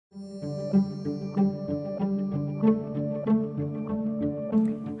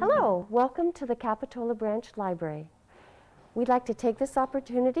Welcome to the Capitola Branch Library. We'd like to take this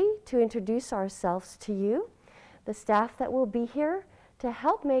opportunity to introduce ourselves to you, the staff that will be here to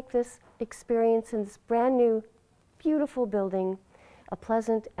help make this experience in this brand new, beautiful building a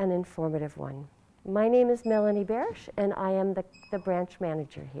pleasant and informative one. My name is Melanie Barish, and I am the branch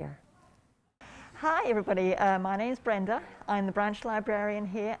manager here. Hi everybody, my name is Brenda. I'm the branch librarian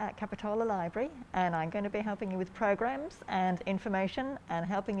here at Capitola Library, and I'm going to be helping you with programs and information and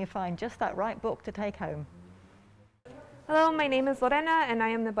helping you find just that right book to take home. Hello, my name is Lorena, and I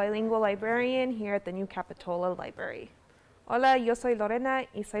am the bilingual librarian here at the new Capitola Library. Hola, yo soy Lorena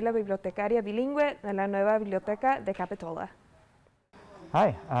y soy la bibliotecaria bilingüe de la nueva biblioteca de Capitola.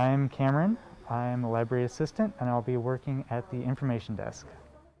 Hi, I'm Cameron. I'm a library assistant, and I'll be working at the information desk.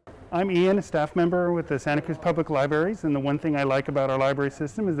 I'm Ian, a staff member with the Santa Cruz Public Libraries, and the one thing I like about our library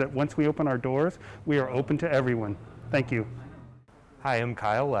system is that once we open our doors, we are open to everyone. Thank you. Hi, I'm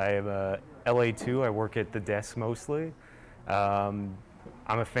Kyle. I am LA2. I work at the desk mostly. I'm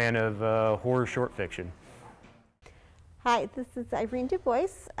a fan of horror short fiction. Hi, this is Irene Du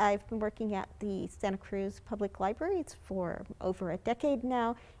Bois. I've been working at the Santa Cruz Public Libraries for over a decade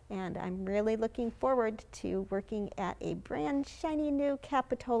now, and I'm really looking forward to working at a brand shiny new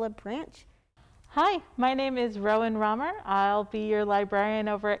Capitola branch. Hi, my name is Rowan Romer. I'll be your librarian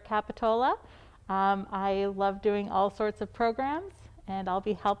over at Capitola. I love doing all sorts of programs, and I'll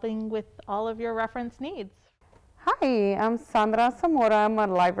be helping with all of your reference needs. Hi, I'm Sandra Zamora. I'm a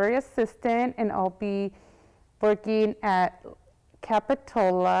library assistant, and I'll be working at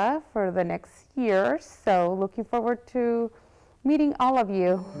Capitola for the next year. So looking forward to meeting all of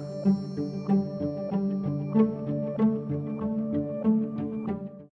you.